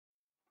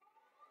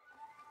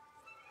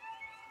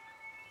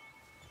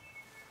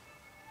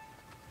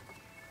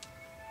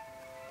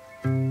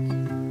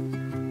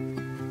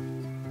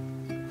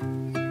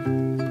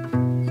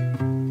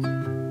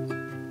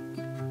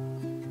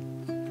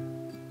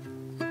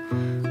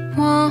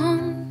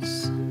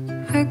once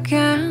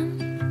again.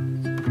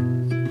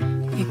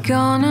 You're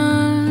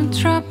gonna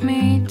drop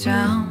me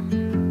down.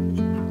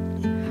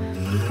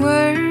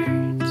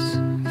 Words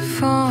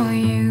for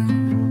you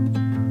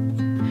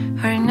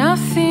are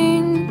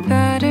nothing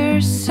but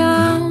a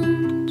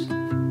sound.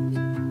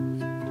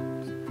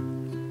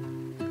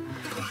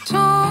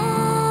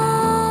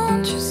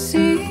 Don't you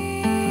see?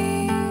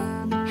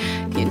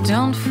 You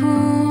don't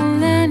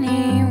fool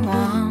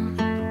anyone.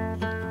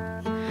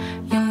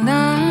 Your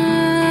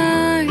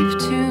life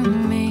to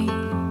me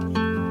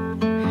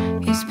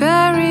is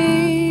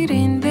buried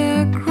in the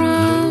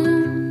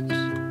ground.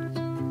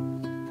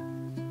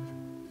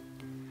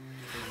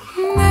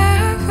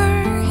 Never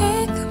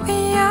hit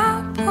the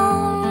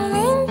apple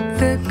in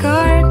the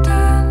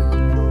garden.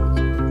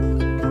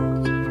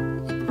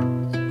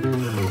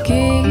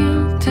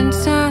 Guilt and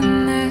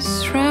sadness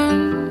run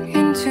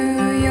into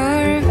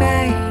your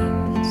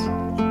veins.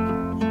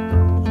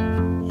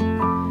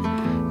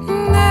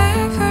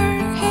 Never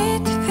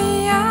hit the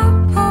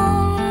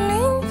apple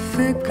in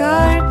the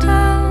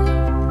garden.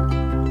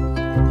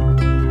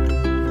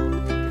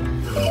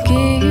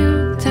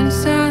 Guilt and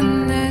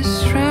sadness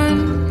run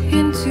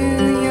into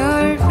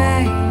your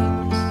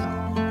veins.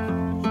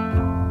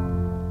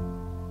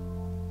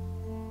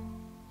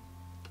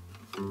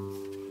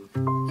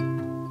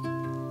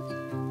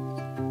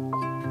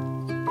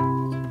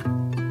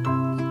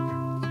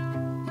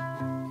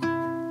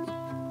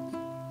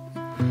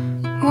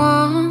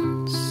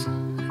 Once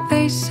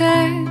they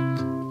said,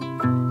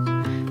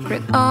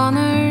 great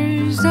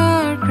honors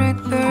are great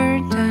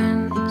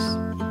burdens.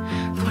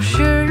 For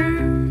sure,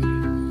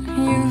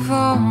 you've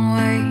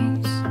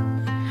always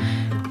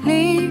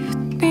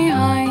lived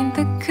behind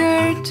the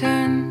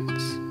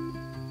curtains.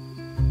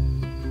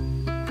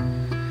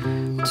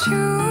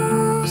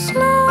 Too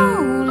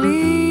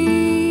slowly,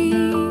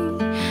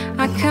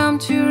 I come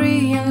to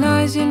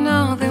realize you're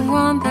not the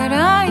one that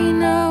I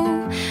know.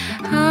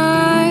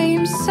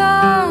 I'm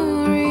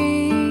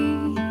sorry.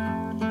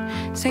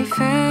 Say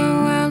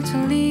farewell to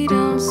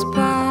Little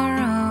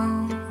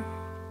Sparrow.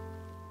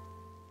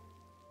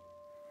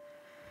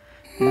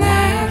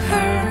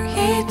 Never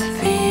hit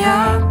the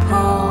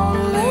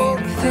apple in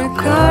the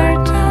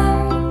garden.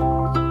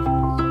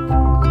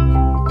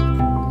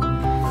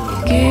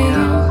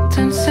 Guilt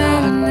and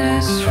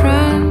sadness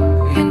run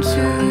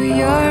into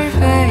your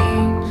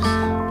veins.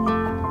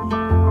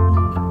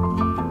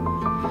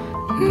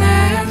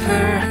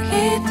 Never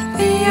hit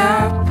the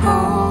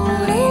apple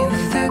in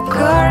the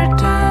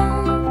garden.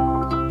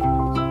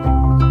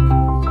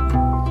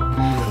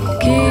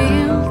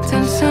 Guilt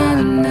and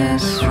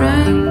sadness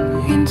run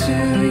into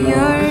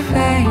your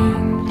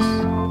veins.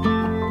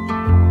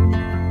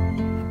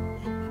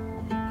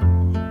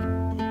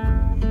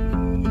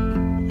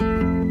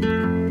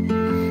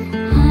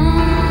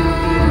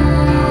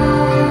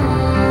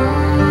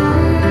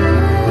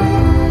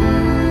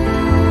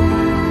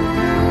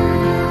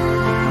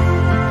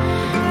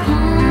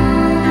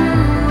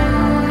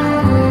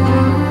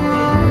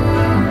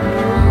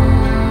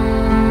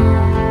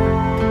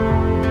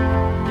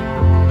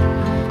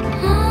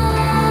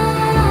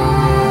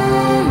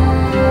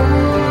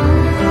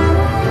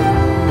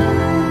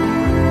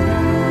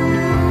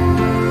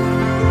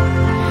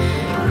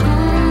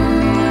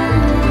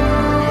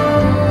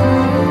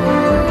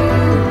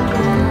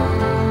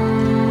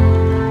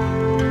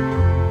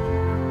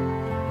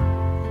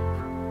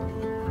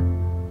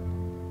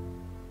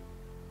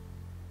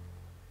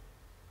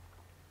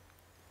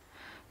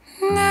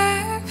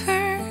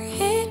 Never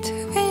hit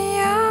the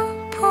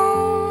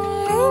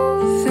apple in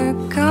the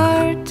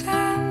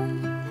garden.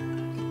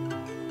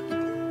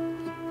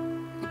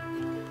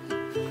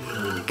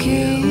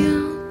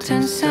 Guilt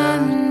and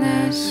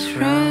sadness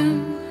run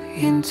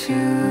into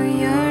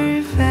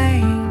your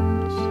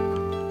veins.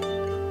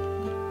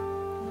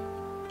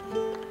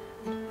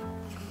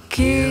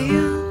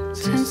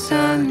 Guilt and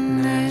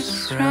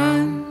sadness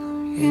run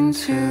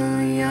into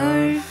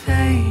your veins.